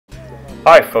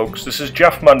Hi folks, this is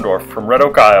Jeff Mundorf from Red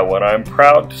Oak, Iowa, and I am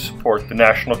proud to support the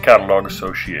National Cattle Dog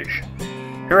Association.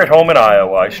 Here at home in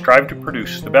Iowa, I strive to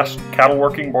produce the best cattle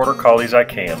working border collies I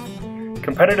can.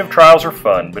 Competitive trials are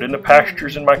fun, but in the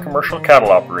pastures in my commercial cattle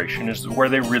operation is where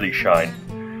they really shine.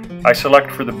 I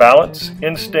select for the balance,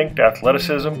 instinct,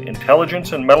 athleticism,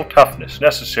 intelligence, and mental toughness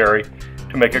necessary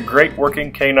to make a great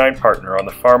working canine partner on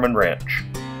the farm and ranch.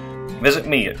 Visit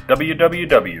me at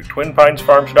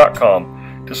www.twinpinesfarms.com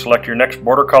to select your next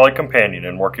Border Collie companion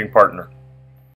and working partner.